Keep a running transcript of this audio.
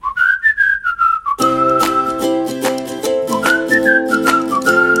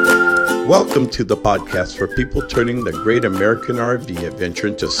Welcome to the podcast for people turning the great American RV adventure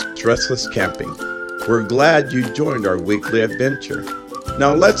into stressless camping. We're glad you joined our weekly adventure.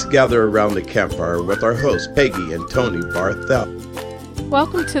 Now let's gather around the campfire with our hosts, Peggy and Tony Barthel.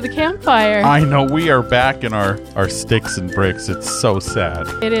 Welcome to the campfire. I know, we are back in our sticks and bricks. It's so sad.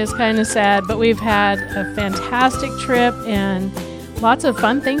 It is kind of sad, but we've had a fantastic trip and lots of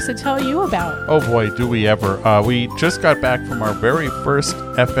fun things to tell you about. Oh boy, do we ever. We just got back from our very first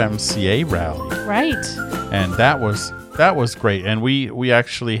FMCA rally. Right. And that was great. And we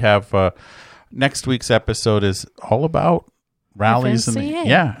actually have next week's episode is all about rallies and the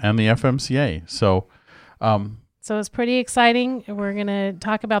FMCA. So it's pretty exciting. We're going to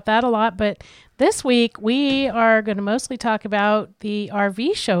talk about that a lot. But this week, we are going to mostly talk about the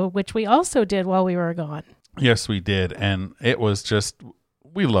RV show, which we also did while we were gone. Yes, we did. And it was just,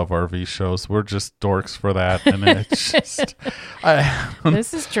 we love RV shows. We're just dorks for that. And it's just,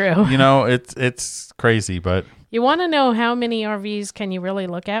 this is true. You know, it's crazy, but. You want to know how many RVs can you really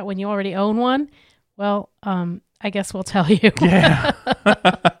look at when you already own one? Well, I guess we'll tell you. Yeah.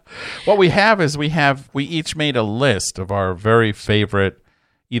 What we have is we each made a list of our very favorite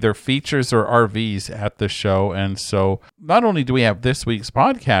either features or RVs at the show. And so not only do we have this week's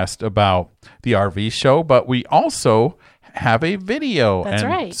podcast about the RV show, but we also have a video. That's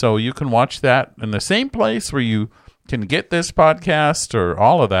right. So you can watch that in the same place where you can get this podcast or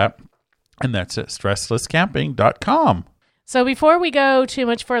all of that. And that's at stresslesscamping.com. So before we go too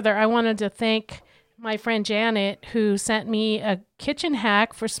much further, I wanted to thank my friend Janet, who sent me a kitchen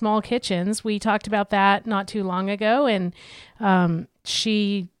hack for small kitchens. We talked about that not too long ago, and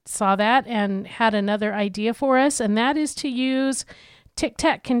she saw that and had another idea for us, and that is to use Tic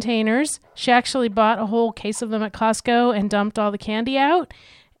Tac containers. She actually bought a whole case of them at Costco and dumped all the candy out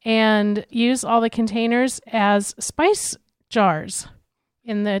and used all the containers as spice jars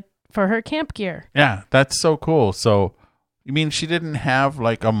for her camp gear. Yeah, that's so cool. So you mean she didn't have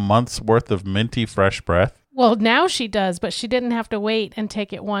like a month's worth of minty fresh breath? Well, now she does, but she didn't have to wait and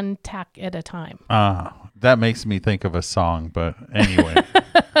take it one tack at a time. That makes me think of a song, but anyway.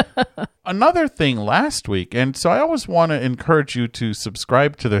 Another thing last week, and so I always want to encourage you to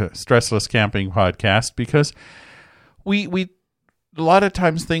subscribe to the Stressless Camping podcast because we a lot of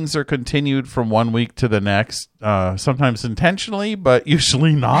times things are continued from one week to the next, sometimes intentionally, but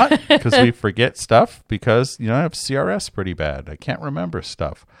usually not because we forget stuff because, I have CRS pretty bad. I can't remember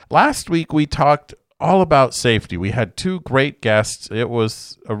stuff. Last week, we talked all about safety. We had two great guests. It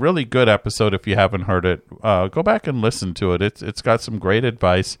was a really good episode. If you haven't heard it, go back and listen to it. It's got some great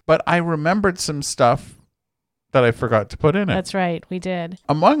advice, but I remembered some stuff that I forgot to put in it. That's right. We did.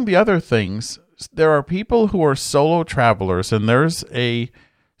 Among the other things, there are people who are solo travelers, and there's a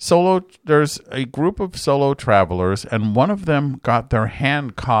group of solo travelers, and one of them got their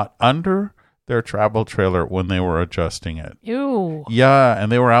hand caught under their travel trailer when they were adjusting it. Ew. Yeah,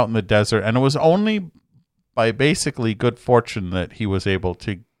 and they were out in the desert, and it was only by basically good fortune that he was able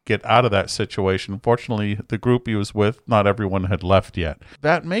to get out of that situation. Fortunately, the group he was with, not everyone had left yet.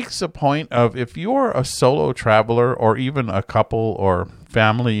 That makes a point of if you're a solo traveler or even a couple or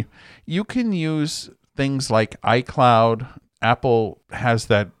family, you can use things like iCloud. Apple has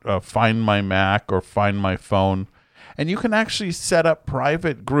that Find My Mac or Find My Phone. And you can actually set up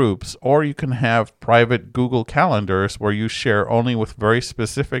private groups, or you can have private Google calendars where you share only with very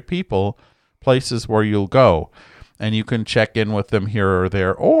specific people places where you'll go. And you can check in with them here or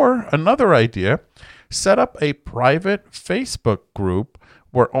there. Or another idea, set up a private Facebook group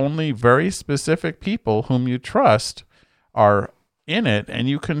where only very specific people whom you trust are in it, and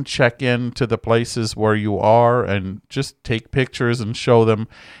you can check in to the places where you are and just take pictures and show them.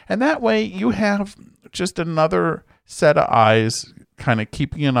 And that way you have just another set of eyes kind of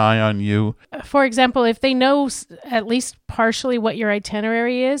keeping an eye on you. For example, if they know at least partially what your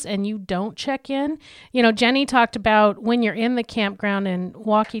itinerary is and you don't check in, Jenny talked about when you're in the campground and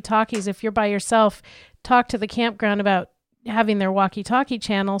walkie-talkies, if you're by yourself, talk to the campground about having their walkie-talkie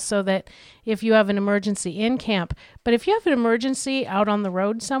channel so that if you have an emergency in camp. But if you have an emergency out on the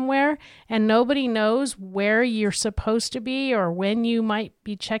road somewhere and nobody knows where you're supposed to be or when you might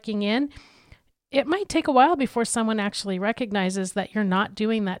be checking in, it might take a while before someone actually recognizes that you're not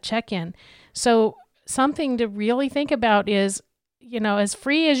doing that check-in. So something to really think about is, as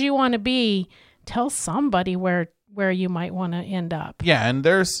free as you want to be, tell somebody where you might want to end up. Yeah, and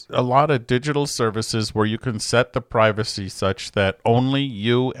there's a lot of digital services where you can set the privacy such that only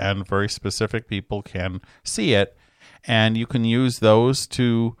you and very specific people can see it. And you can use those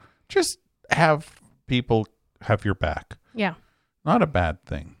to just have people have your back. Yeah. Not a bad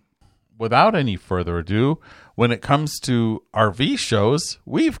thing. without any further ado, when it comes to RV shows,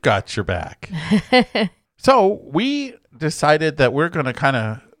 we've got your back. So we decided that we're going to kind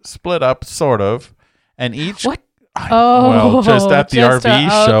of split up, sort of, and each... What? Well, just at the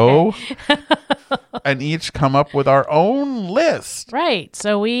RV show, okay. and each come up with our own list. Right.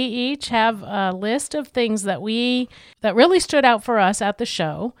 So we each have a list of things that really stood out for us at the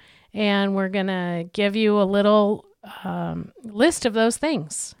show, and we're going to give you a little list of those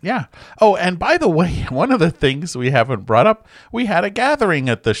things. Yeah. Oh, and by the way, one of the things we haven't brought up, we had a gathering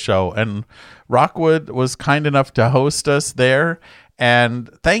at the show, and Rockwood was kind enough to host us there. And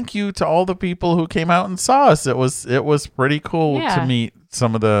thank you to all the people who came out and saw us. It was pretty cool to meet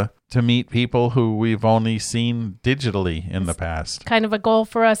people who we've only seen digitally in the past. Kind of a goal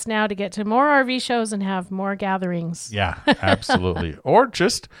for us now to get to more RV shows and have more gatherings. Yeah, absolutely. Or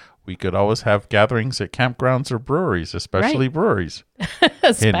just, we could always have gatherings at campgrounds or breweries, especially breweries.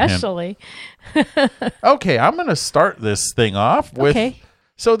 Especially. Okay, I'm going to start this thing off with... Okay.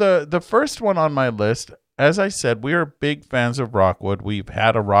 So the first one on my list, as I said, we are big fans of Rockwood. We've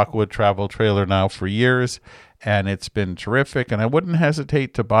had a Rockwood travel trailer now for years, and it's been terrific, and I wouldn't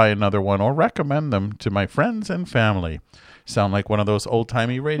hesitate to buy another one or recommend them to my friends and family. Sound like one of those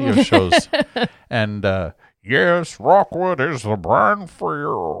old-timey radio shows. And, yes, Rockwood is the brand for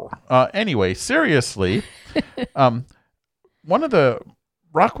you. Anyway, seriously,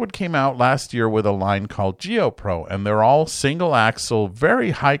 Rockwood came out last year with a line called GeoPro, and they're all single axle,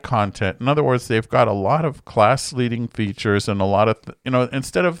 very high content. In other words, they've got a lot of class leading features and a lot of,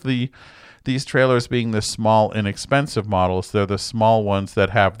 instead of these trailers being the small, inexpensive models, they're the small ones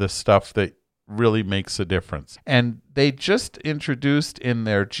that have the stuff that really makes a difference. And they just introduced in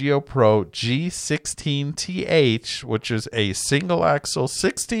their GeoPro G16TH, which is a single axle,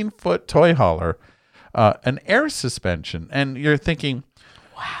 16-foot toy hauler, an air suspension. And you're thinking,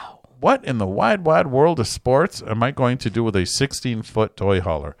 wow, what in the wide world of sports am I going to do with a 16-foot toy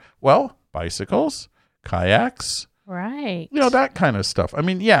hauler? Well, bicycles, kayaks, right? That kind of stuff. I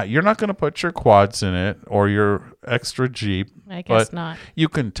mean, yeah, you're not going to put your quads in it or your extra Jeep. I guess not. You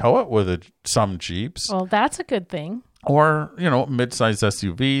can tow it with some Jeeps. Well, that's a good thing. Or, mid-size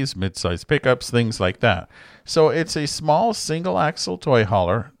SUVs, mid-size pickups, things like that. So it's a small single-axle toy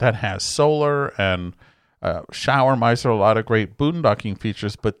hauler that has solar and shower miser, a lot of great boondocking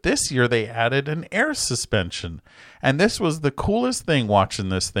features. But this year they added an air suspension. And this was the coolest thing watching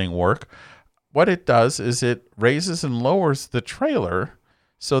this thing work. What it does is it raises and lowers the trailer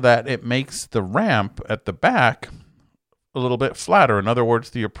so that it makes the ramp at the back a little bit flatter. In other words,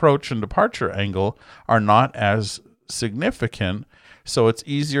 the approach and departure angle are not as significant, so it's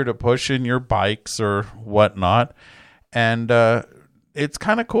easier to push in your bikes or whatnot. And it's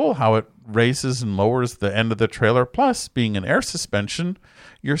kind of cool how it raises and lowers the end of the trailer. Plus, being an air suspension,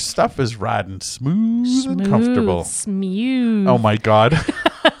 your stuff is riding smooth and comfortable. Smooth. Oh my God.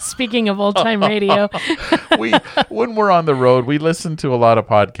 Speaking of old-time radio. When we're on the road, we listen to a lot of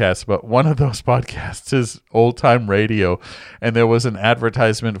podcasts, but one of those podcasts is old-time radio. And there was an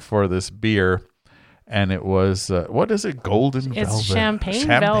advertisement for this beer, and it was, what is it? Golden Velvet. It's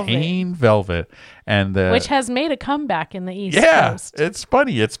Champagne Velvet. And which has made a comeback in the East Coast. Yeah, it's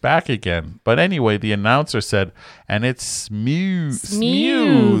funny. It's back again. But anyway, the announcer said, and it's smooth.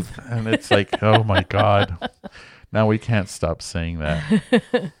 And it's like, oh my God. Now we can't stop saying that.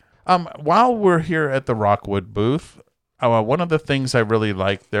 While we're here at the Rockwood booth, one of the things I really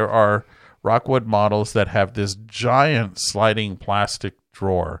like, there are Rockwood models that have this giant sliding plastic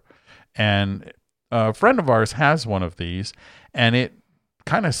drawer. And a friend of ours has one of these, and it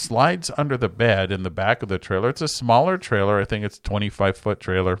kind of slides under the bed in the back of the trailer. It's a smaller trailer. I think it's a 25-foot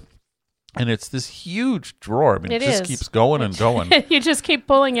trailer. And it's this huge drawer. I mean, it just keeps going and going. You just keep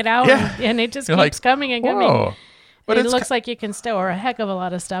pulling it out, and it just keeps coming and coming. Whoa. But it looks like you can store a heck of a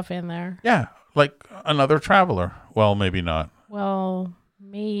lot of stuff in there. Yeah, like another traveler. Well, maybe not. Well,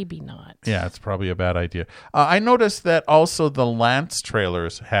 maybe not. Yeah, it's probably a bad idea. I noticed that also the Lance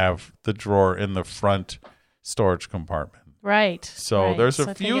trailers have the drawer in the front storage compartment. Right. So there's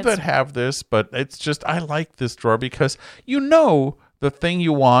a few that have this, but it's just, I like this drawer because the thing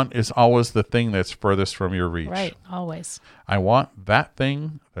you want is always the thing that's furthest from your reach. Right, always. I want that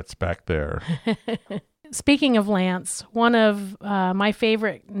thing that's back there. Speaking of Lance, one of my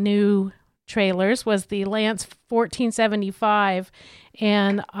favorite new trailers was the Lance 1475,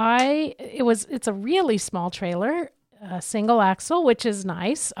 and it's a really small trailer, single axle, which is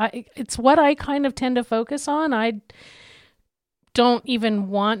nice. It's what I kind of tend to focus on. I don't even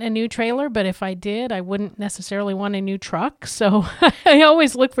want a new trailer, but if I did, I wouldn't necessarily want a new truck. So I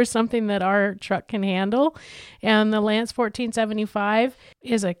always look for something that our truck can handle. And the Lance 1475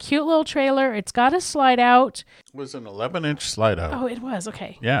 is a cute little trailer. It's got a slide out. It was an 11-inch slide out. Oh, it was.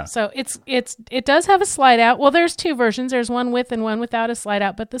 Okay. Yeah. So it does have a slide out. Well, there's two versions. There's one with and one without a slide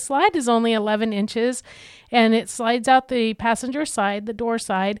out, but the slide is only 11 inches and it slides out the passenger side, the door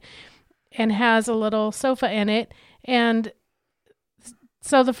side, and has a little sofa in it. And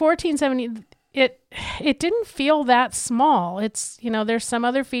so the 1470, it didn't feel that small. It's, there's some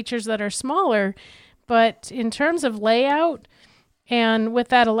other features that are smaller, but in terms of layout and with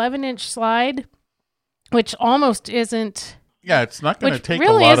that 11-inch slide, which almost isn't. Yeah, it's not going to take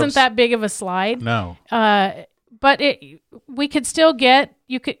really a lot isn't that big of a slide. No. But we could still get,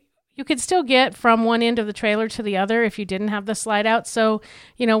 you could still get from one end of the trailer to the other if you didn't have the slide out. So,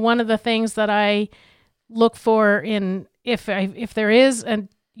 one of the things that I look for in if there is a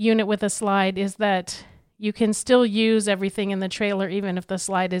unit with a slide is that you can still use everything in the trailer even if the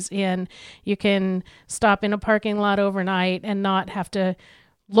slide is in. You can stop in a parking lot overnight and not have to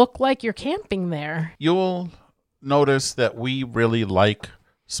look like you're camping there. You'll notice that we really like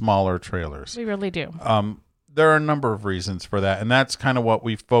smaller trailers. We really do. There are a number of reasons for that, and that's kind of what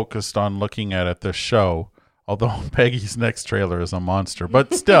we focused on looking at this show. Although Peggy's next trailer is a monster.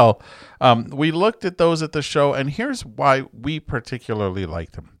 But still, we looked at those at the show, and here's why we particularly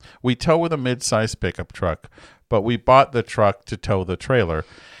like them. We tow with a mid-size pickup truck, but we bought the truck to tow the trailer.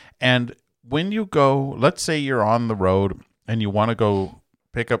 And when you go, let's say you're on the road and you want to go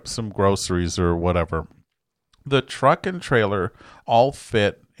pick up some groceries or whatever, the truck and trailer all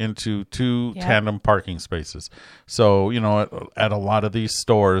fit into two tandem parking spaces. So, at a lot of these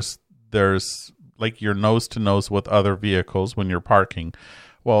stores, there's like you're nose to nose with other vehicles when you're parking.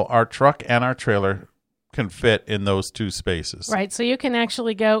 Well, our truck and our trailer can fit in those two spaces. Right. So you can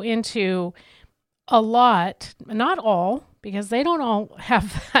actually go into a lot, not all, because they don't all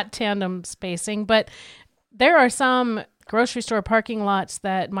have that tandem spacing, but there are some grocery store parking lots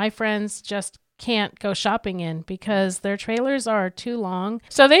that my friends just can't go shopping in because their trailers are too long.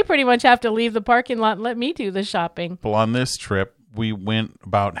 So they pretty much have to leave the parking lot and let me do the shopping. Well, on this trip, we went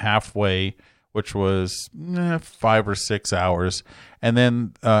about halfway, which was 5 or 6 hours. And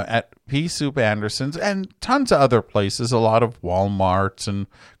then at Pea Soup Anderson's and tons of other places, a lot of Walmarts and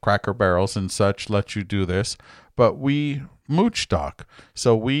Cracker Barrels and such let you do this. But we mooch dock.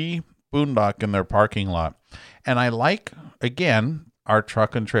 So we boondock in their parking lot. And I like, again, our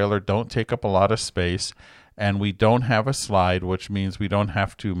truck and trailer don't take up a lot of space. And we don't have a slide, which means we don't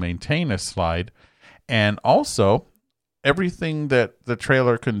have to maintain a slide. And also, everything that the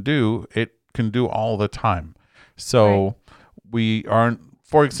trailer can do, it can do all the time. So we aren't,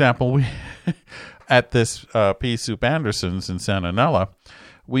 for example, we at this Pea Soup Anderson's in Santa Nella,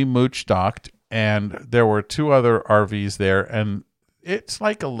 we mooch docked and there were two other RVs there and it's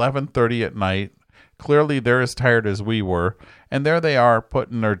like 11:30 at night. Clearly they're as tired as we were. And there they are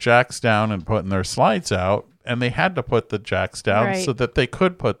putting their jacks down and putting their slides out. And they had to put the jacks down so that they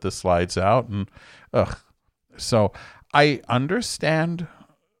could put the slides out. And so I understand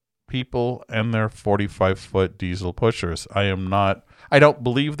people and their 45-foot diesel pushers. I don't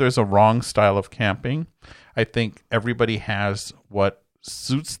believe there's a wrong style of camping. I think everybody has what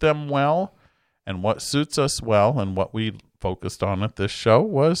suits them well, and what suits us well, and what we focused on at this show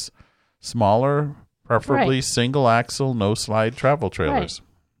was smaller, preferably single axle, no slide travel trailers.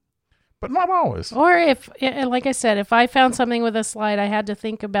 But not always. Or if, like I said, if I found something with a slide, I had to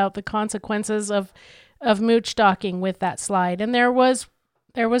think about the consequences of mooch docking with that slide. And there was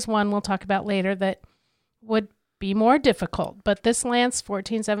one we'll talk about later that would be more difficult, but this Lance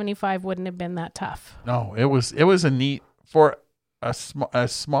 1475 wouldn't have been that tough. No, it was a neat, for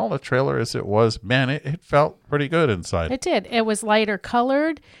as small a trailer as it was, man, it felt pretty good inside. It did. It was lighter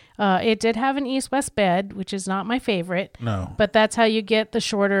colored. It did have an east-west bed, which is not my favorite. No. But that's how you get the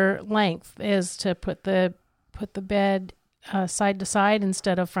shorter length, is to put the bed side to side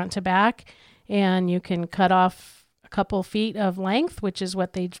instead of front to back, and you can cut off couple feet of length, which is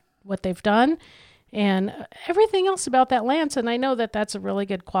what they've done, and everything else about that Lance. And I know that that's a really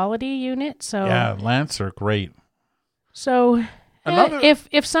good quality unit. So yeah, Lance are great. So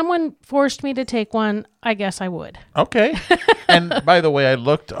if someone forced me to take one, I guess I would. Okay. And by the way, I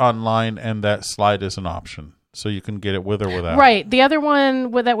looked online, and that slide is an option, so you can get it with or without. Right. The other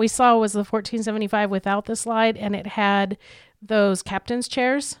one that we saw was the 1475 without the slide, and it had those captain's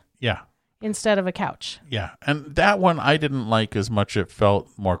chairs. Yeah. Instead of a couch. Yeah. And that one I didn't like as much. It felt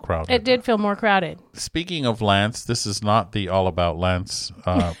more crowded. It did feel more crowded. Speaking of Lance, this is not the All About Lance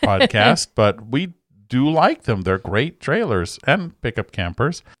podcast, but we do like them. They're great trailers and pickup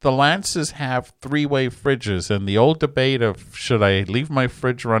campers. The Lances have 3-way fridges, and the old debate of should I leave my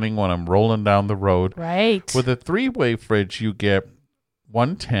fridge running when I'm rolling down the road? Right. With a 3-way fridge, you get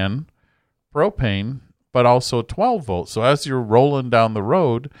 110 propane, but also 12 volts. So as you're rolling down the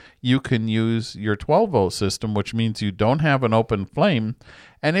road, you can use your 12-volt system, which means you don't have an open flame,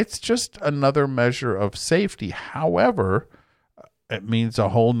 and it's just another measure of safety. However, it means a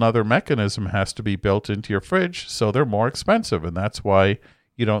whole nother mechanism has to be built into your fridge, so they're more expensive, and that's why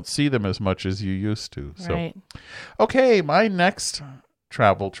you don't see them as much as you used to. Right. So, okay, my next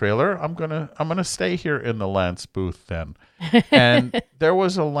travel trailer, I'm gonna stay here in the Lance booth then. And there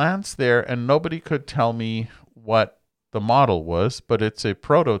was a Lance there, and nobody could tell me what the model was, but it's a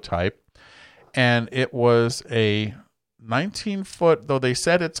prototype, and it was a 19-foot, though they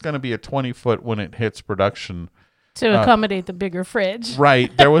said it's going to be a 20-foot when it hits production. To accommodate the bigger fridge.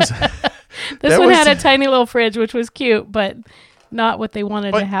 Right. There was this one had a tiny little fridge, which was cute, but not what they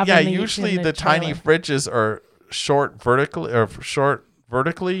wanted to have. Yeah, in the, usually in the tiny fridges are short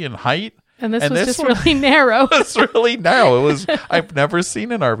vertically in height. And this was just really narrow. It's really narrow. I've never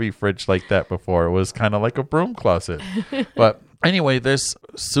seen an RV fridge like that before. It was kind of like a broom closet. But anyway, this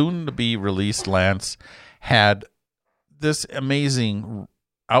soon to be released Lance had this amazing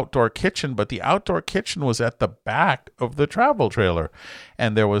outdoor kitchen, but the outdoor kitchen was at the back of the travel trailer,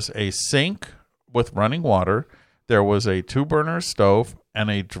 and there was a sink with running water, there was a 2-burner stove and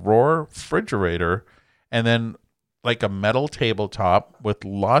a drawer refrigerator, and then like a metal tabletop with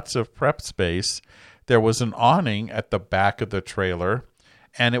lots of prep space. There was an awning at the back of the trailer,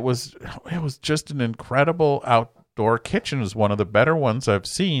 and it was just an incredible outdoor kitchen. It was one of the better ones I've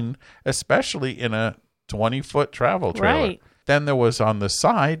seen, especially in a 20-foot travel trailer. Right. Then there was on the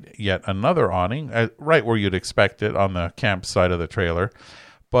side yet another awning, right where you'd expect it on the camp side of the trailer.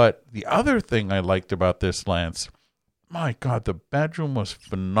 But the other thing I liked about this Lance, my God, the bedroom was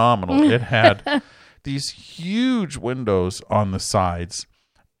phenomenal. It had these huge windows on the sides,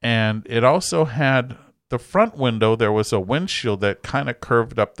 and it also had the front window. There was a windshield that kind of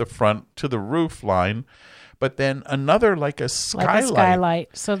curved up the front to the roof line, but then another like a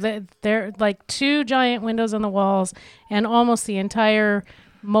skylight. So they're like 2 giant windows on the walls, and almost the entire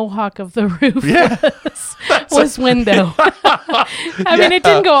mohawk of the roof was window. I mean, it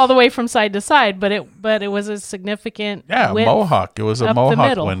didn't go all the way from side to side, but it was a significant mohawk. It was a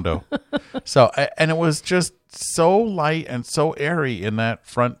mohawk window. So, and it was just so light and so airy in that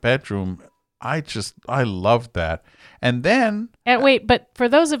front bedroom. I loved that. And then... And wait, but for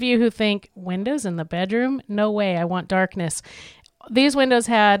those of you who think, windows in the bedroom? No way, I want darkness. These windows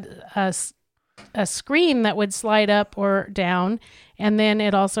had a screen that would slide up or down, and then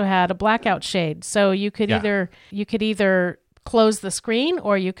it also had a blackout shade. So you could either close the screen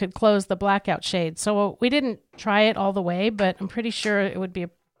or you could close the blackout shade. So we didn't try it all the way, but I'm pretty sure it would be a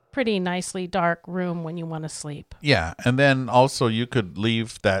pretty nicely dark room when you want to sleep. Yeah, and then also you could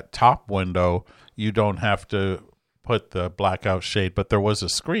leave that top window. You don't have to put the blackout shade, but there was a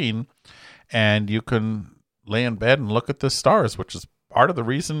screen, and you can lay in bed and look at the stars, which is part of the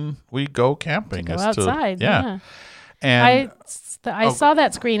reason we go camping. To go outside. Yeah. And I saw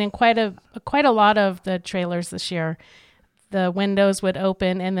that screen in quite a lot of the trailers this year. The windows would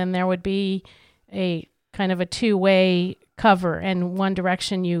open, and then there would be a kind of a 2-way cover, and one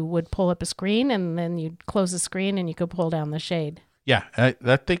direction you would pull up a screen, and then you'd close the screen and you could pull down the shade. Yeah,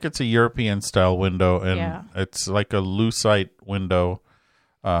 I think it's a European style window, and it's like a lucite window,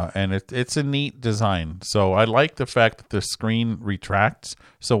 and it's a neat design. So I like the fact that the screen retracts,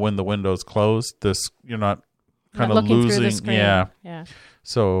 so when the window's closed, you're not kind of losing. Through the screen. Yeah.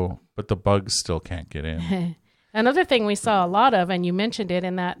 So, but the bugs still can't get in. Another thing we saw a lot of, and you mentioned it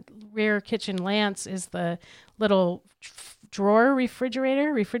in that rear kitchen Lance, is the little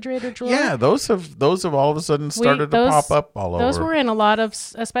refrigerator drawer. Yeah, those have all of a sudden started to pop up all over. Those were in a lot of,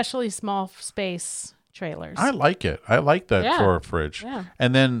 especially small space trailers. I like it. I like that drawer fridge. Yeah.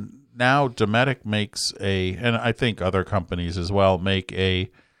 And then now Dometic makes and I think other companies as well, make a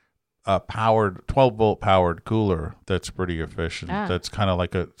powered 12-volt powered cooler that's pretty efficient. That's kind of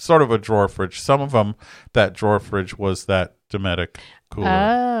like a sort of a drawer fridge. Some of them, that drawer fridge was that Dometic cooler.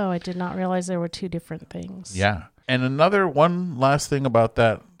 Oh, I did not realize there were 2 different things. Yeah. And one last thing about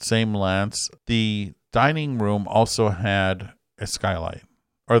that same Lance, the dining room also had a skylight,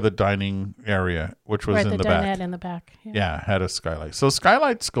 or the dining area, which was in the back. Dinette in the back. Yeah, had a skylight. So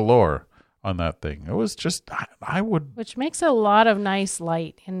skylights galore on that thing. It was just, which makes a lot of nice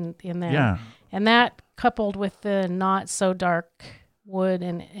light in there. Yeah. And that coupled with the not so dark wood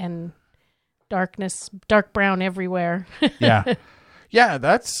and darkness, dark brown everywhere. Yeah. Yeah,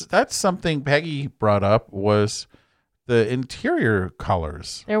 that's something Peggy brought up was the interior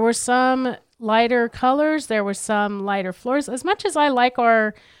colors. There were some lighter colors. There were some lighter floors. As much as I like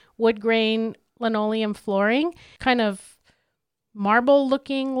our wood grain linoleum flooring, kind of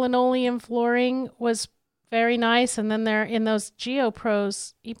marble-looking linoleum flooring was very nice. And then they're in those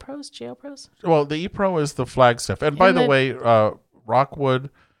GeoPros. Well, the ePro is the Flagstaff. And by the way, Rockwood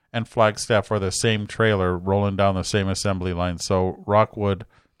and Flagstaff are the same trailer rolling down the same assembly line. So Rockwood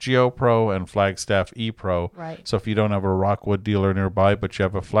GeoPro and Flagstaff ePro. Right. So if you don't have a Rockwood dealer nearby, but you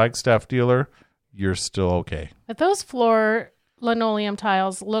have a Flagstaff dealer, you're still okay. But those floor linoleum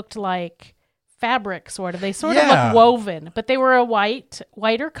tiles looked like fabric, sort of. They sort of looked woven, but they were a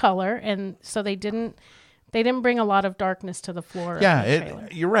whiter color, and so they didn't bring a lot of darkness to the floor. Yeah,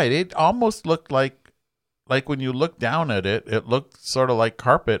 you're right. It almost looked like when you look down at it, it looked sort of like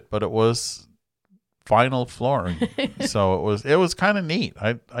carpet, but it was vinyl flooring. So it was kind of neat.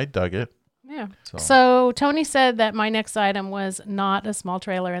 I dug it. Yeah. So Tony said that my next item was not a small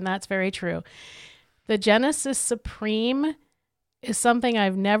trailer, and that's very true. The Genesis Supreme is something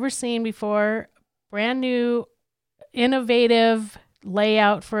I've never seen before. Brand new, innovative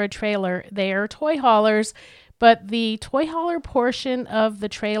layout for a trailer. They are toy haulers, but the toy hauler portion of the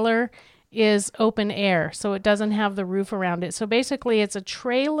trailer is open air, so it doesn't have the roof around it. So basically, it's a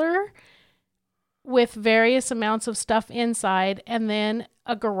trailer with various amounts of stuff inside, and then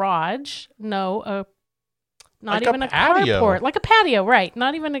a garage. Not like even a carport. Like a patio, right.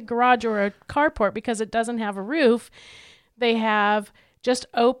 Not even a garage or a carport because it doesn't have a roof. They have just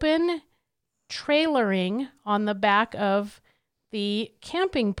open trailering on the back of the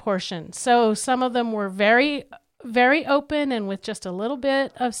camping portion. So some of them were very, very open and with just a little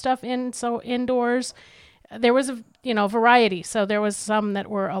bit of stuff indoors. There was a variety. So there was some that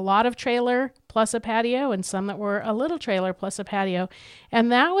were a lot of trailer plus a patio, and some that were a little trailer plus a patio.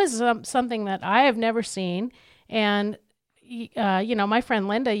 And that was something that I have never seen. And, my friend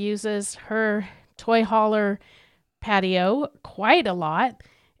Linda uses her toy hauler patio quite a lot.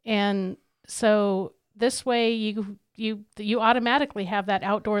 And so this way you automatically have that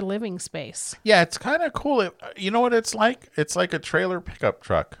outdoor living space. Yeah, it's kind of cool. You know what it's like? It's like a trailer pickup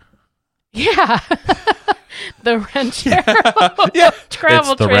truck. Yeah. The Ranchero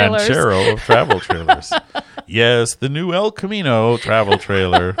travel it's the trailers. Ranchero of travel trailers. Yes, the new El Camino travel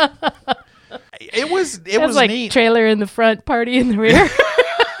trailer. It was like neat. Trailer in the front, party in the rear.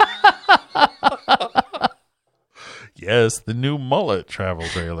 Yes, the new mullet travel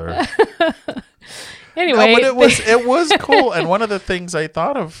trailer. Anyway, no, but it was cool. And one of the things I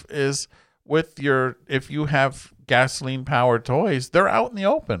thought of is if you have gasoline powered toys, they're out in the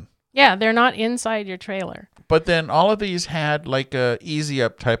open. Yeah, they're not inside your trailer. But then all of these had like a easy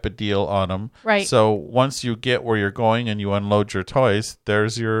up type of deal on them. Right. So once you get where you're going and you unload your toys,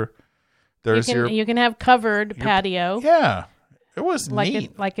 you can have covered patio. Yeah. It was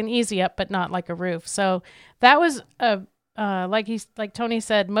neat. Like an easy up, but not like a roof. So that was like Tony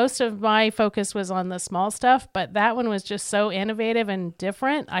said, most of my focus was on the small stuff, but that one was just so innovative and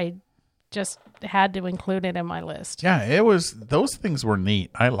different. I just had to include it in my list. Yeah, those things were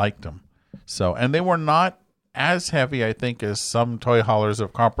neat. I liked them. So, and they were not as heavy, I think, as some toy haulers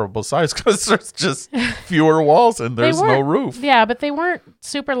of comparable size because there's just fewer walls and there's no roof. Yeah, but they weren't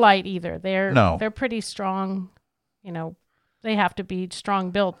super light either. They're pretty strong. They have to be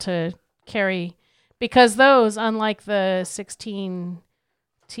strong built to carry, because those, unlike the 16TH,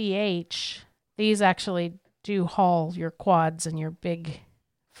 these actually do haul your quads and your big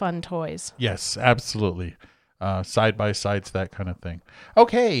fun toys. Yes, absolutely. Side by sides, that kind of thing.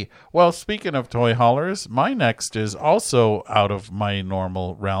 Okay, well, speaking of toy haulers, my next is also out of my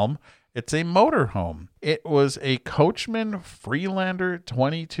normal realm. It's a motorhome. It was a Coachman Freelander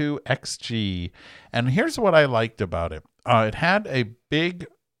 22XG. And here's what I liked about it. It had a big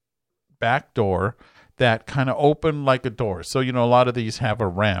back door that kind of opened like a door. So, a lot of these have a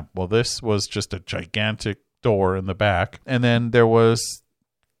ramp. Well, this was just a gigantic door in the back. And then there was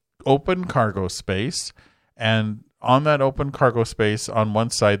open cargo space. And on that open cargo space, on one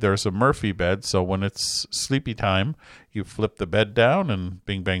side, there's a Murphy bed. So when it's sleepy time, you flip the bed down and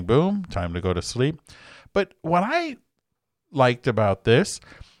bing, bang, boom, time to go to sleep. But what I liked about this,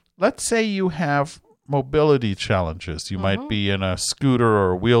 let's say you have mobility challenges. You might be in a scooter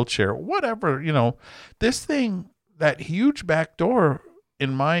or a wheelchair, whatever, this thing, that huge back door,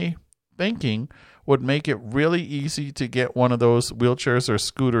 in my thinking, would make it really easy to get one of those wheelchairs or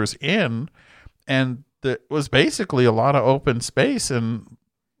scooters in. And it was basically a lot of open space. And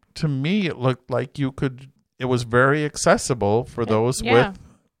to me, it looked like it was very accessible for those with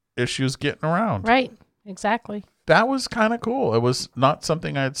issues getting around. Right. Exactly. that was kind of cool. It was not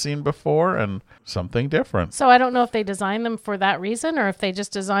something I had seen before and something different. So I don't know if they designed them for that reason or if they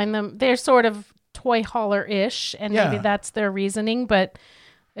just designed them. They're sort of toy hauler-ish, and maybe that's their reasoning, but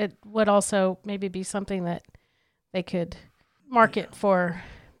it would also maybe be something that they could market for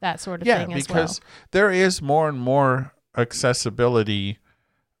that sort of thing as well. Yeah, because there is more and more accessibility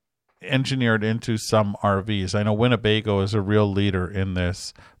engineered into some RVs. I know Winnebago is a real leader in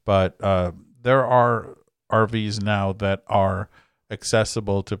this, but there are RVs now that are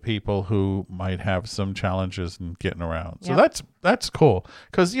accessible to people who might have some challenges in getting around. So that's cool,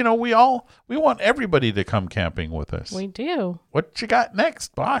 because we want everybody to come camping with us. We do. What you got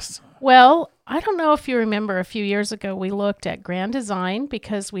next, boss? Well, I don't know if you remember a few years ago we looked at Grand Design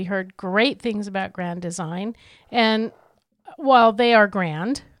because we heard great things about Grand Design, and while they are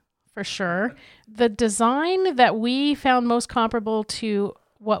grand for sure, the design that we found most comparable to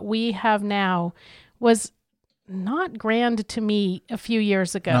what we have now was not grand to me a few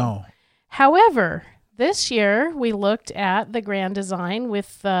years ago. No. However, this year we looked at the Grand Design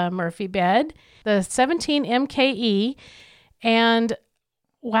with the Murphy bed, the 17 MKE, and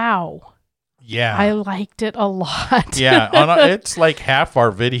wow. Yeah. I liked it a lot. Yeah, it's like half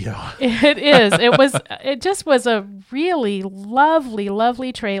our video. It is. It just was a really lovely,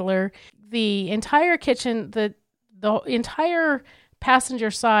 lovely trailer. The entire kitchen, the entire passenger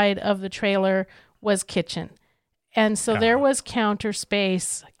side of the trailer was kitchen. And so there was counter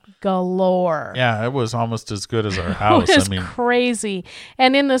space galore. Yeah, it was almost as good as our house. It was crazy.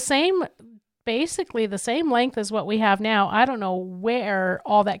 And in basically the same length as what we have now. I don't know where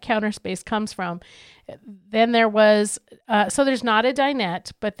all that counter space comes from. Then there was, so there's not a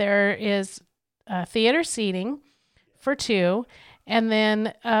dinette, but there is theater seating for two, and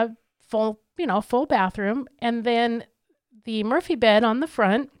then a full bathroom, and then the Murphy bed on the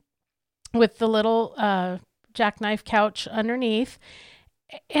front with the little jackknife couch underneath.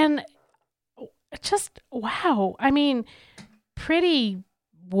 And just, wow. I mean, pretty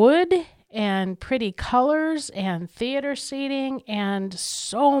wood and pretty colors and theater seating and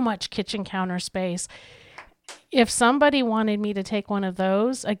so much kitchen counter space. If somebody wanted me to take one of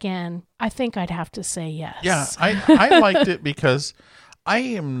those, again, I think I'd have to say yes. Yeah, I liked it because I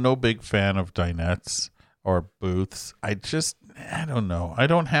am no big fan of dinettes or booths. I don't know. I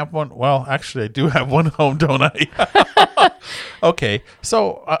don't have one. Well, actually, I do have one at home, don't I? Okay,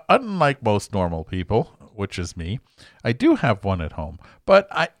 so unlike most normal people, which is me, I do have one at home, but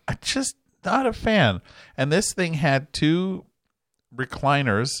I just not a fan. And this thing had two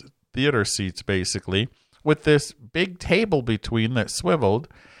recliners, theater seats basically, with this big table between that swiveled,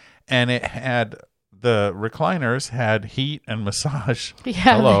 and it had the recliners had heat and massage.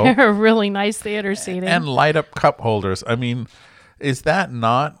 Yeah, they're really nice theater seating. And light up cup holders. I mean, is that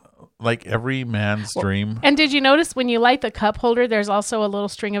not like every man's dream? And did you notice when you light the cup holder, there's also a little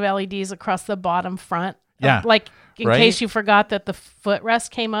string of LEDs across the bottom front? Yeah. Like in case you forgot that the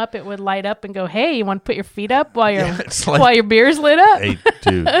footrest came up, it would light up and go, "Hey, you want to put your feet up while while your beer's lit up?" Hey,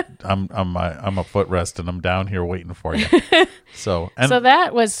 dude, I'm a footrest and I'm down here waiting for you. So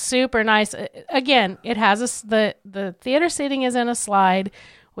that was super nice. Again, it has the theater seating is in a slide.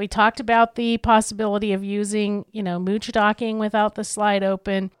 We talked about the possibility of using, mooch docking without the slide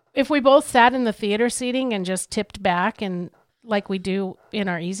open. If we both sat in the theater seating and just tipped back and like we do in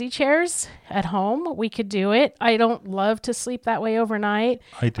our easy chairs at home, we could do it. I don't love to sleep that way overnight.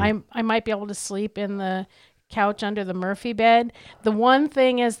 I do. I might be able to sleep in the couch under the Murphy bed. The one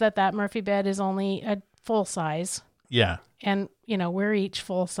thing is that Murphy bed is only a full size. Yeah. And, we're each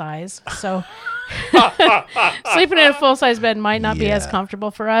full size. So sleeping in a full size bed might not be as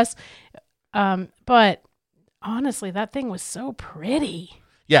comfortable for us. But honestly, that thing was so pretty.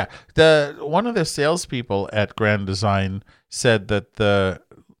 Yeah, one of the salespeople at Grand Design said that the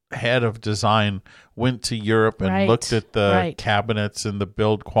head of design went to Europe and looked at the cabinets and the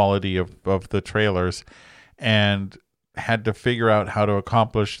build quality of the trailers and had to figure out how to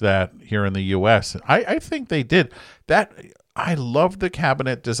accomplish that here in the U.S. I think they did. I love the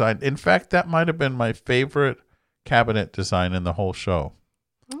cabinet design. In fact, that might have been my favorite cabinet design in the whole show.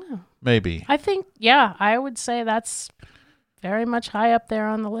 Oh. Maybe. I think, I would say that's very much high up there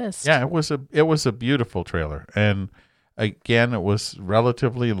on the list. Yeah, it was a beautiful trailer. And again, it was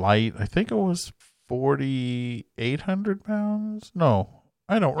relatively light. I think it was 4,800 pounds. No,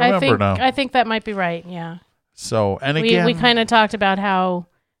 I don't remember now. I think that might be right. Yeah. So, and again, we kind of talked about how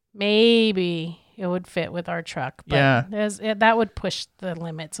maybe it would fit with our truck, but that would push the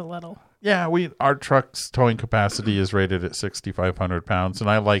limits a little. Yeah, our truck's towing capacity is rated at 6,500 pounds, and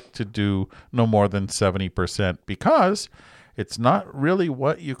I like to do no more than 70% because It's not really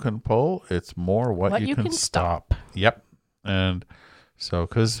what you can pull. It's more what you can stop. Yep. And so,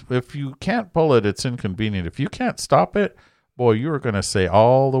 because if you can't pull it, it's inconvenient. If you can't stop it, boy, you're going to say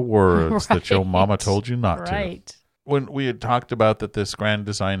all the words that your mama told you not to. When we had talked about that this Grand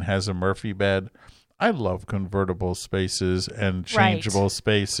Design has a Murphy bed, I love convertible spaces and changeable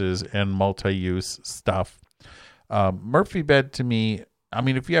spaces and multi-use stuff. Murphy bed to me, I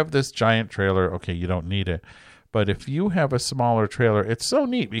mean, if you have this giant trailer, okay, you don't need it. But if you have a smaller trailer, it's so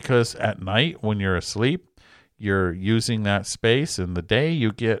neat because at night when you're asleep, you're using that space. In the day,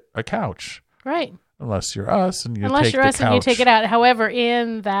 you get a couch. Right. Unless you're us and you take the couch. And you take it out. However,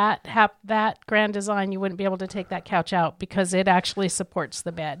 in that Grand Design, you wouldn't be able to take that couch out because it actually supports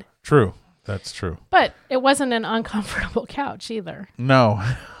the bed. True. That's true. But it wasn't an uncomfortable couch either. No.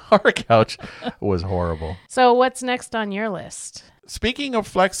 Our couch was horrible. So what's next on your list? Speaking of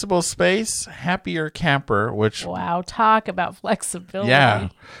flexible space, Happier Camper, which... Wow, talk about flexibility. Yeah.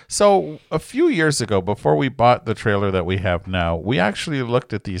 So a few years ago, before we bought the trailer that we have now, we actually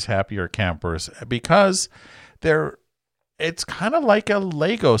looked at these Happier Campers because it's kind of like a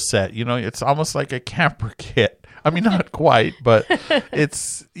Lego set. You know, it's almost like a camper kit. I mean, not quite, but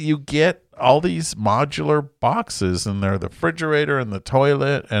you get all these modular boxes in there, the refrigerator and the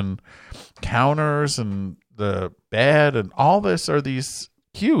toilet and counters and the bed and all this are these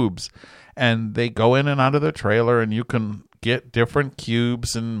cubes, and they go in and out of the trailer, and you can get different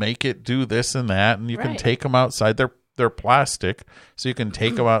cubes and make it do this and that, and you can take them outside. They're plastic, so you can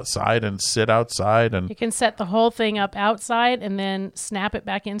take them outside and sit outside, and you can set the whole thing up outside and then snap it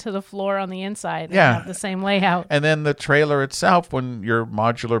back into the floor on the inside and have the same layout. And then the trailer itself, when your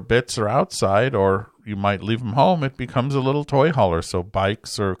modular bits are outside or you might leave them home, it becomes a little toy hauler, so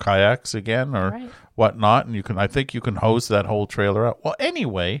bikes or kayaks again or whatnot, and I think you can hose that whole trailer out. Well,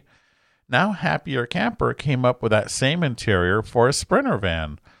 anyway, now Happier Camper came up with that same interior for a Sprinter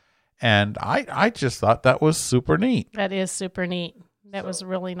van. And I just thought that was super neat. That is super neat. That was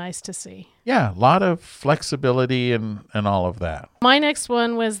really nice to see. Yeah, a lot of flexibility and all of that. My next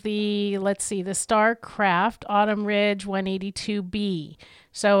one was the Starcraft Autumn Ridge 182B.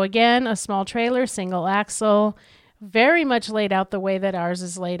 So again, a small trailer, single axle, very much laid out the way that ours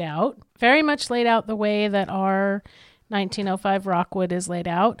is laid out. Very much laid out the way that our 1905 Rockwood is laid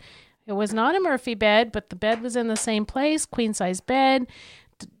out. It was not a Murphy bed, but the bed was in the same place, queen size bed.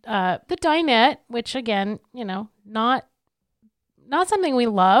 The dinette, which again, not something we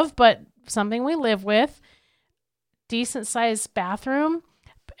love, but something we live with. Decent sized bathroom.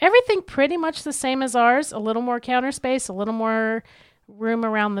 Everything pretty much the same as ours. A little more counter space, a little more room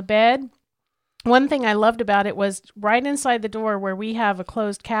around the bed. One thing I loved about it was right inside the door where we have a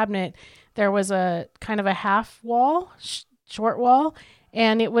closed cabinet, there was a kind of a half wall, short wall.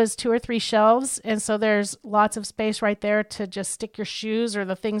 And it was 2 or 3 shelves. And so there's lots of space right there to just stick your shoes or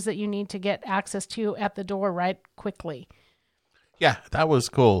the things that you need to get access to at the door right quickly. Yeah, that was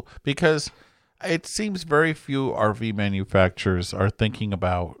cool because it seems very few RV manufacturers are thinking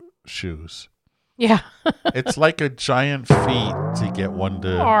about shoes. Yeah. It's like a giant feat to get one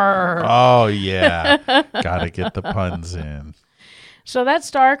to... Oh, yeah. Got to get the puns in. So that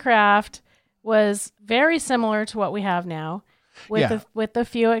Starcraft was very similar to what we have now. With a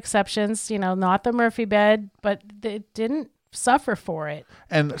few exceptions, not the Murphy bed, but it didn't suffer for it.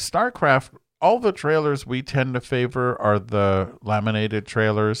 And Starcraft, all the trailers we tend to favor are the laminated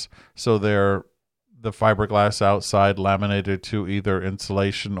trailers. So they're the fiberglass outside laminated to either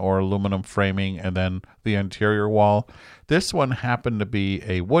insulation or aluminum framing and then the interior wall. This one happened to be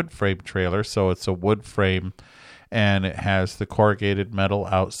a wood frame trailer, so it's a wood frame and it has the corrugated metal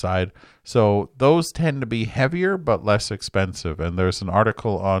outside. So those tend to be heavier but less expensive. And there's an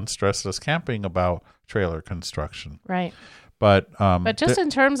article on Stressless Camping about trailer construction. Right. But just in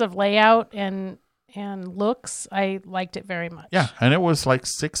terms of layout and looks, I liked it very much. Yeah, and it was like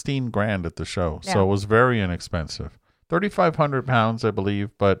 $16,000 at the show. Yeah. So it was very inexpensive. 3,500 pounds, I believe,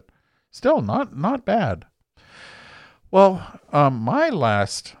 but still not bad. Well, my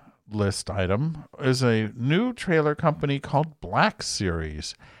last list item is a new trailer company called Black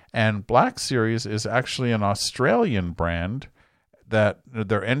Series, and Black Series is actually an Australian brand that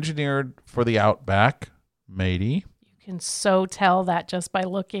they're engineered for the outback, matey. You can so tell that just by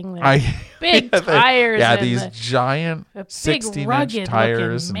looking there. Big tires. Yeah, these giant 16-inch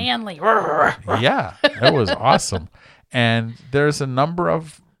tires. Manly. Yeah, it was awesome. And there's a number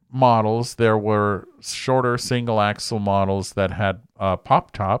of models. There were shorter single axle models that had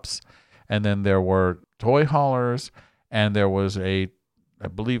pop tops, and then there were toy haulers, and there was a I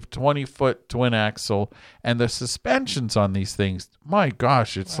believe 20-foot twin axle, and the suspensions on these things, my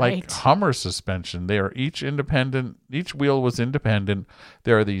gosh, it's like Hummer suspension. They are each independent. Each wheel was independent.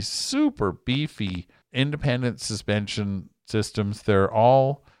 There are these super beefy independent suspension systems. They're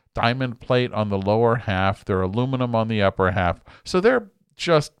all diamond plate on the lower half. They're aluminum on the upper half. So they're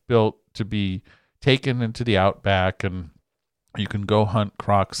just built to be taken into the outback, and you can go hunt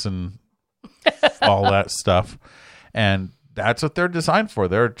crocs and all that stuff. And that's what they're designed for.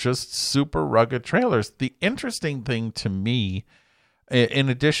 They're just super rugged trailers. The interesting thing to me, in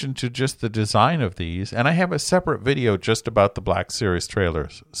addition to just the design of these, and I have a separate video just about the Black Series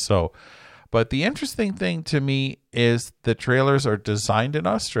trailers. But the interesting thing to me is the trailers are designed in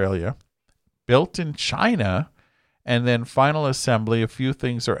Australia, built in China, and then final assembly, a few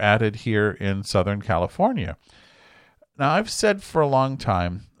things are added here in Southern California. Now, I've said for a long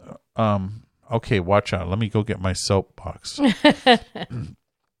time, okay, watch out. Let me go get my soapbox.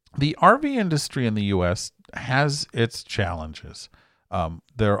 The RV industry in the U.S. has its challenges.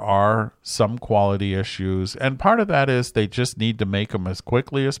 There are some quality issues, and part of that is they just need to make them as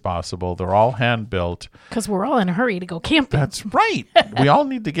quickly as possible. They're all hand-built. Because we're all in a hurry to go camping. That's right. We all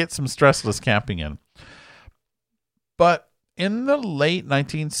need to get some stressless camping in. But in the late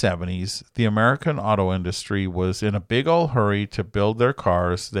 1970s, the American auto industry was in a big old hurry to build their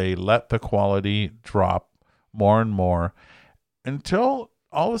cars. They let the quality drop more and more until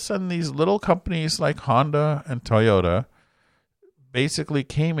all of a sudden these little companies like Honda and Toyota basically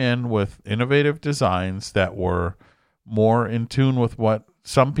came in with innovative designs that were more in tune with what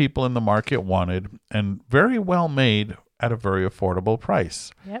some people in the market wanted and very well made at a very affordable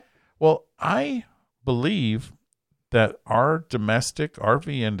price. Yep. Well, I believe that our domestic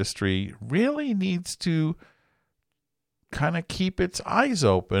RV industry really needs to kind of keep its eyes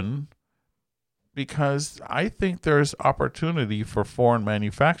open, because I think there's opportunity for foreign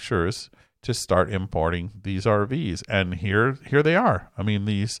manufacturers to start importing these RVs. And here they are. I mean,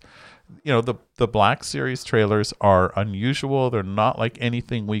 these, the Black Series trailers are unusual. They're not like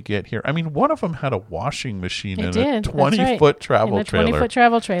anything we get here. I mean, one of them had a washing machine in a 20-foot travel trailer. 20-foot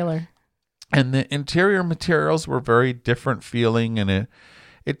travel trailer. And the interior materials were very different feeling, and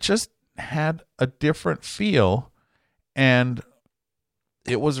it just had a different feel, and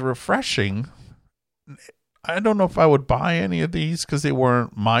it was refreshing. I don't know if I would buy any of these because they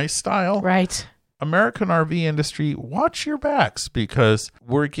weren't my style. Right. American RV industry, watch your backs, because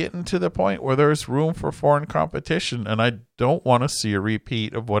we're getting to the point where there's room for foreign competition, and I don't want to see a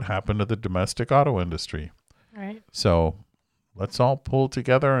repeat of what happened to the domestic auto industry. Right. So let's all pull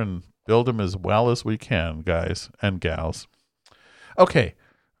together and build them as well as we can, guys and gals. Okay,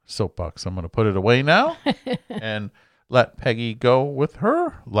 soapbox. I'm going to put it away now and let Peggy go with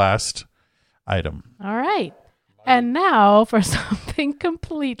her last item. All right. And now for something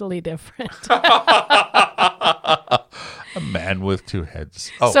completely different. A man with two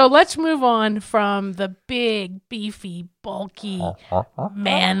heads. Oh. So let's move on from the big, beefy, bulky,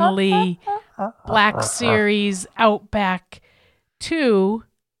 manly Black Series Outback to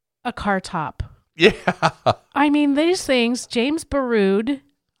a car top. Yeah. I mean, these things, James Baroud,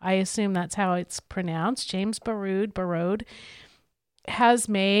 I assume that's how it's pronounced, James Baroud, has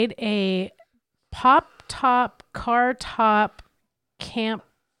made a pop top, car top,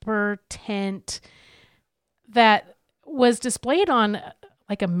 camper tent that was displayed on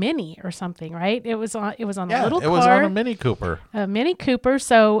like a Mini or something, right? It was on a little car. It was on a Mini Cooper. A Mini Cooper.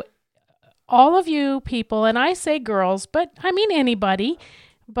 So all of you people, and I say girls, but I mean anybody,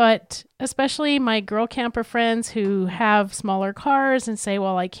 but especially my girl camper friends who have smaller cars and say,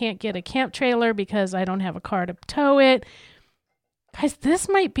 well, I can't get a camp trailer because I don't have a car to tow it. Guys, this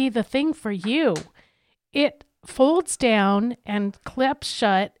might be the thing for you. It folds down and clips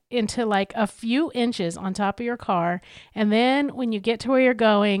shut into like a few inches on top of your car. And then when you get to where you're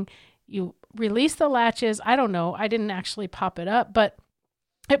going, you release the latches. I don't know. I didn't actually pop it up, but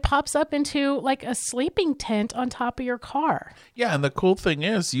it pops up into like a sleeping tent on top of your car. Yeah, and the cool thing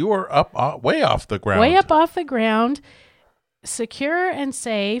is you are up way off the ground. Way up off the ground, secure and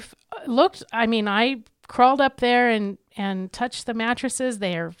safe. I crawled up there and touched the mattresses.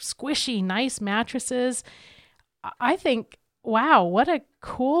 They are squishy, nice mattresses. I think, wow, what a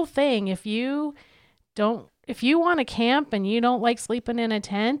cool thing. If you want to camp and you don't like sleeping in a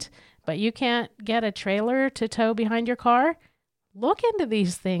tent, but you can't get a trailer to tow behind your car, look into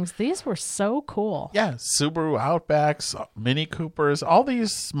these things. These were so cool. Yeah, Subaru Outbacks, Mini Coopers, all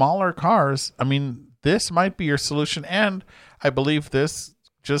these smaller cars. I mean, this might be your solution, and I believe this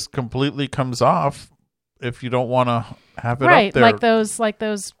just completely comes off if you don't want to have it right, up there. like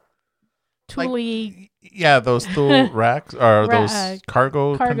those Thule Yeah, those tool racks or Ra- those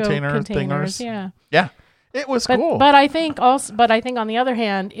cargo containers. thingers. Yeah. Yeah. It was cool. But I think on the other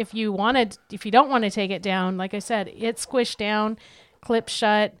hand, if you don't want to take it down, like I said, it's squished down, clipped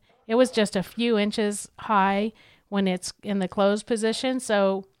shut. It was just a few inches high when it's in the closed position,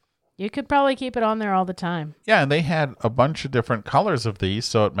 so you could probably keep it on there all the time. Yeah, and they had a bunch of different colors of these,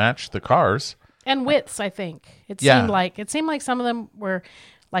 so it matched the cars. And widths, I think. It Yeah. seemed like some of them were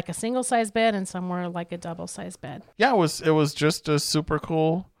like a single size bed and some were like a double size bed. Yeah, it was just a super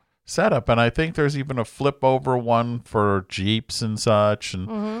cool setup, and I think there's even a flip over one for Jeeps and such,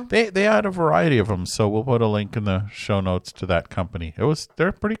 and they had a variety of them. So we'll put a link in the show notes to that company.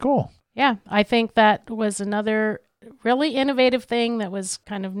 They're pretty cool. Yeah, I think that was another really innovative thing that was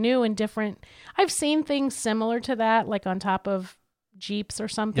kind of new and different. I've seen things similar to that, like on top of Jeeps or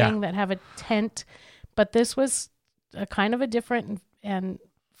something that have a tent, but this was a kind of a different, and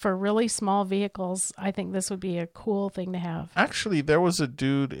for really small vehicles, I think this would be a cool thing to have. Actually, there was a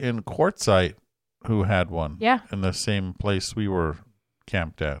dude in Quartzsite who had one. Yeah. In the same place we were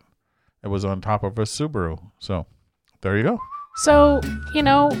camped at. It was on top of a Subaru. So there you go. So,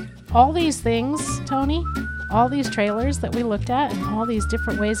 all these things, Tony, all these trailers that we looked at and all these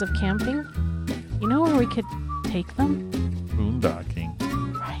different ways of camping, you know where we could take them? Boondocking.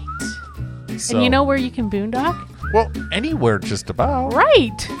 Right. So, And you know where you can boondock? well, anywhere just about.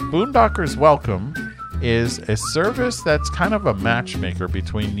 Right. Boondockers Welcome is a service that's kind of a matchmaker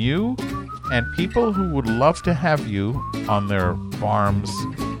between you and people who would love to have you on their farms,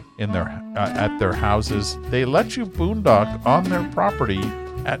 in their at their houses. They let you boondock on their property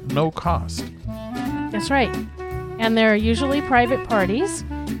at no cost. That's right. And they're usually private parties.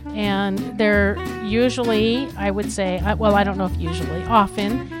 And they're usually, I would say, I don't know if usually,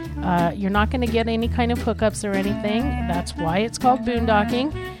 often, you're not going to get any kind of hookups or anything. That's why it's called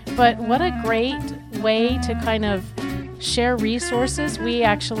boondocking. But what a great way to kind of share resources. We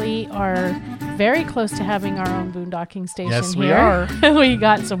actually are very close to having our own boondocking station Yes, here. we are. We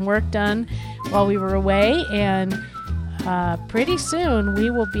got some work done while we were away, and pretty soon we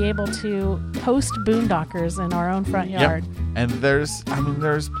will be able to host boondockers in our own front yard. Yep. And there's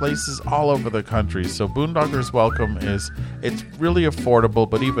places all over the country. So Boondockers Welcome it's really affordable,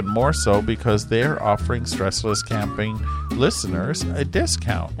 but even more so because they're offering Stressless Camping listeners a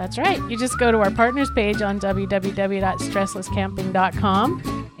discount. That's right. You just go to our partners page on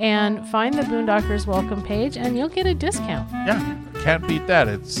www.stresslesscamping.com and find the Boondockers Welcome page, and you'll get a discount. Yeah, can't beat that.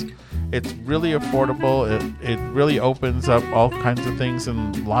 It's really affordable. It really opens up all kinds of things,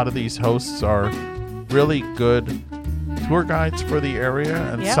 and a lot of these hosts are really good tour guides for the area,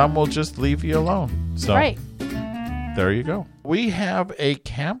 and some will just leave you alone. So Right. there you go. We have a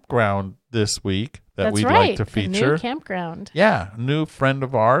campground this week that That's we'd right. like to A feature. new campground. Yeah, new friend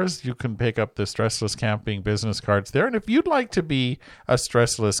of ours. You can pick up the Stressless Camping business cards there. And if you'd like to be a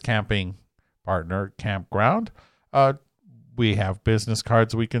Stressless Camping partner campground, we have business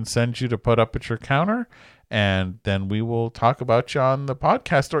cards we can send you to put up at your counter, and then we will talk about you on the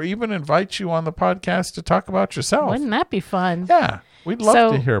podcast, or even invite you on the podcast to talk about yourself. Wouldn't that be fun? Yeah, we'd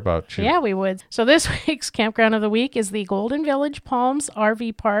love to hear about you. Yeah, we would. So this week's campground of the week is the Golden Village Palms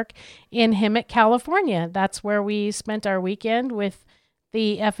RV Park in Hemet, California. That's where we spent our weekend with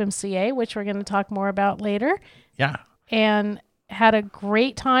the FMCA, which we're going to talk more about later. Yeah. And had a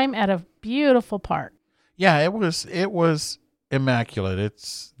great time at a beautiful park. Yeah, it was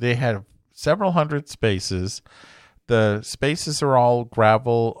immaculate. They had several hundred spaces. The spaces are all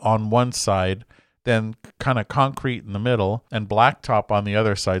gravel on one side, then kind of concrete in the middle, and blacktop on the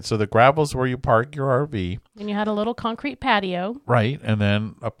other side. So the gravel's where you park your RV. And you had a little concrete patio. Right, and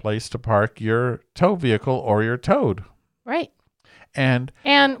then a place to park your tow vehicle or your Toad. Right.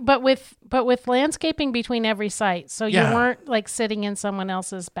 But with landscaping between every site, so you weren't like sitting in someone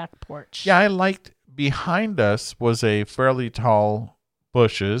else's back porch. Yeah, I liked behind us was fairly tall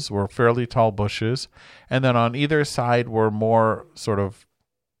bushes, and then on either side were more sort of,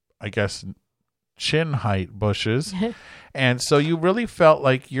 I guess, chin height bushes. And so you really felt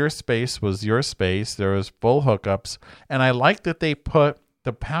like your space was your space. There was full hookups, and I like that they put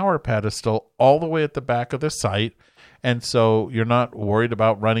the power pedestal all the way at the back of the site, and so you're not worried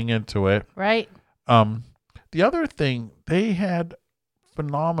about running into it. Right. The other thing, they had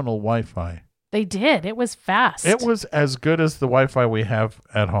phenomenal Wi-Fi. They did. It was fast. It was as good as the Wi-Fi we have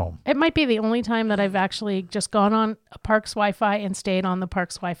at home. It might be the only time that I've actually just gone on a park's Wi-Fi and stayed on the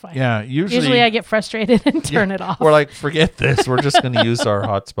park's Wi-Fi. Yeah, usually I get frustrated and turn it off. We're like, forget this. We're just going to use our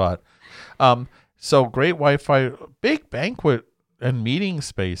hotspot. So great Wi-Fi, big banquet and meeting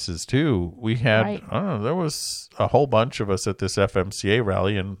spaces too. We had, Right. I don't know, there was a whole bunch of us at this FMCA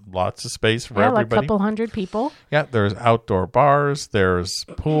rally and lots of space for Like a everybody. couple hundred people. Yeah, there's outdoor bars, there's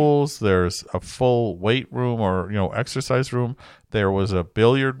pools, there's a full weight room or, exercise room. There was a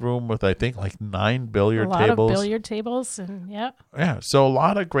billiard room with, I think, like 9 billiard A lot tables. of billiard tables, and yeah. Yeah, so a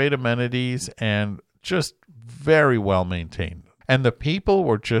lot of great amenities and just very well maintained. And the people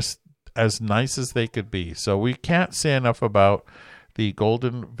were just as nice as they could be. So we can't say enough about the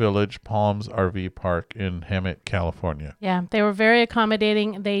Golden Village Palms RV Park in Hemet, California. Yeah, they were very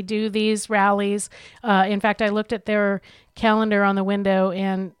accommodating. They do these rallies. In fact, I looked at their calendar on the window,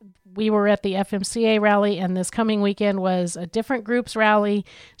 and we were at the FMCA rally, and this coming weekend was a different group's rally.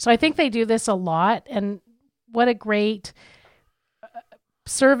 So I think they do this a lot, and what a great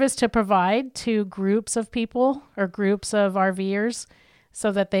service to provide to groups of people or groups of RVers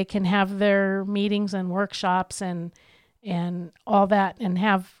so that they can have their meetings and workshops and all that and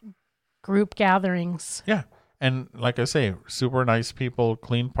have group gatherings. Yeah. And like I say, super nice people,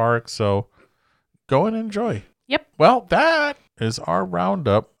 clean park. So go and enjoy. Yep. Well, that is our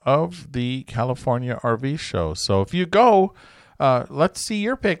roundup of the California RV show. So if you go, let's see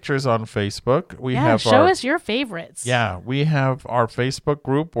your pictures on Facebook. We have show us your favorites. Yeah, we have our Facebook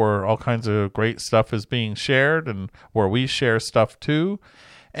group where all kinds of great stuff is being shared and where we share stuff too.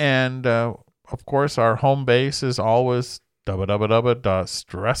 And of course, our home base is always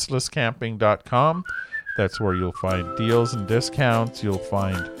www.stresslesscamping.com. That's where you'll find deals and discounts. You'll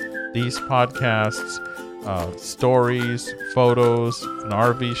find these podcasts, stories, photos, an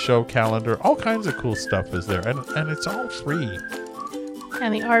RV show calendar. All kinds of cool stuff is there. And it's all free.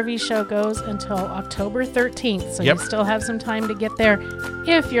 And the RV show goes until October 13th. So Yep. you still have some time to get there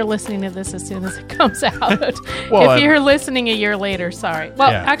if you're listening to this as soon as it comes out. Well, if you're listening a year later, sorry.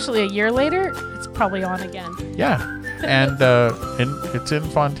 Well, Yeah. actually, a year later, it's probably on again. Yeah. And it's in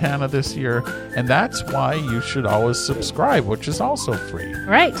Fontana this year. And that's why you should always subscribe, which is also free.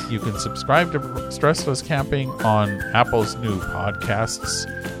 Right. You can subscribe to Stressless Camping on Apple's new podcasts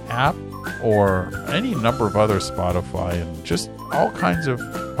app or any number of other Spotify and just all kinds of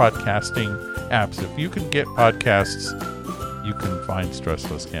podcasting apps. If you can get podcasts, you can find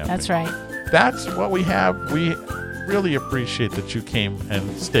Stressless Camping. That's right. That's what we have. We really appreciate that you came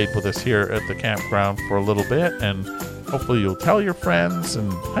and stayed with us here at the campground for a little bit, and hopefully you'll tell your friends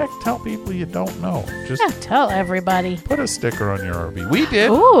and heck, tell people you don't know. Just Yeah, tell everybody. put a sticker on your RV. We did.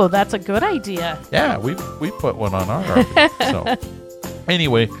 Ooh, that's a good idea. Yeah, we put one on our RV. So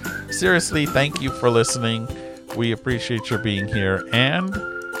anyway, seriously, thank you for listening. We appreciate your being here, and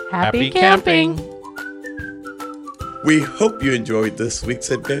Happy camping. We hope you enjoyed this week's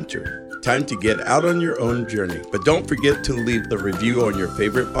adventure. Time to get out on your own journey, but don't forget to leave the review on your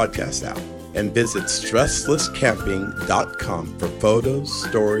favorite podcast app and visit stresslesscamping.com for photos,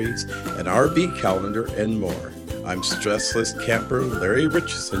 stories, an RV calendar, and more. I'm Stressless Camper Larry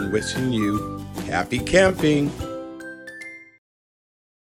Richardson wishing you happy camping.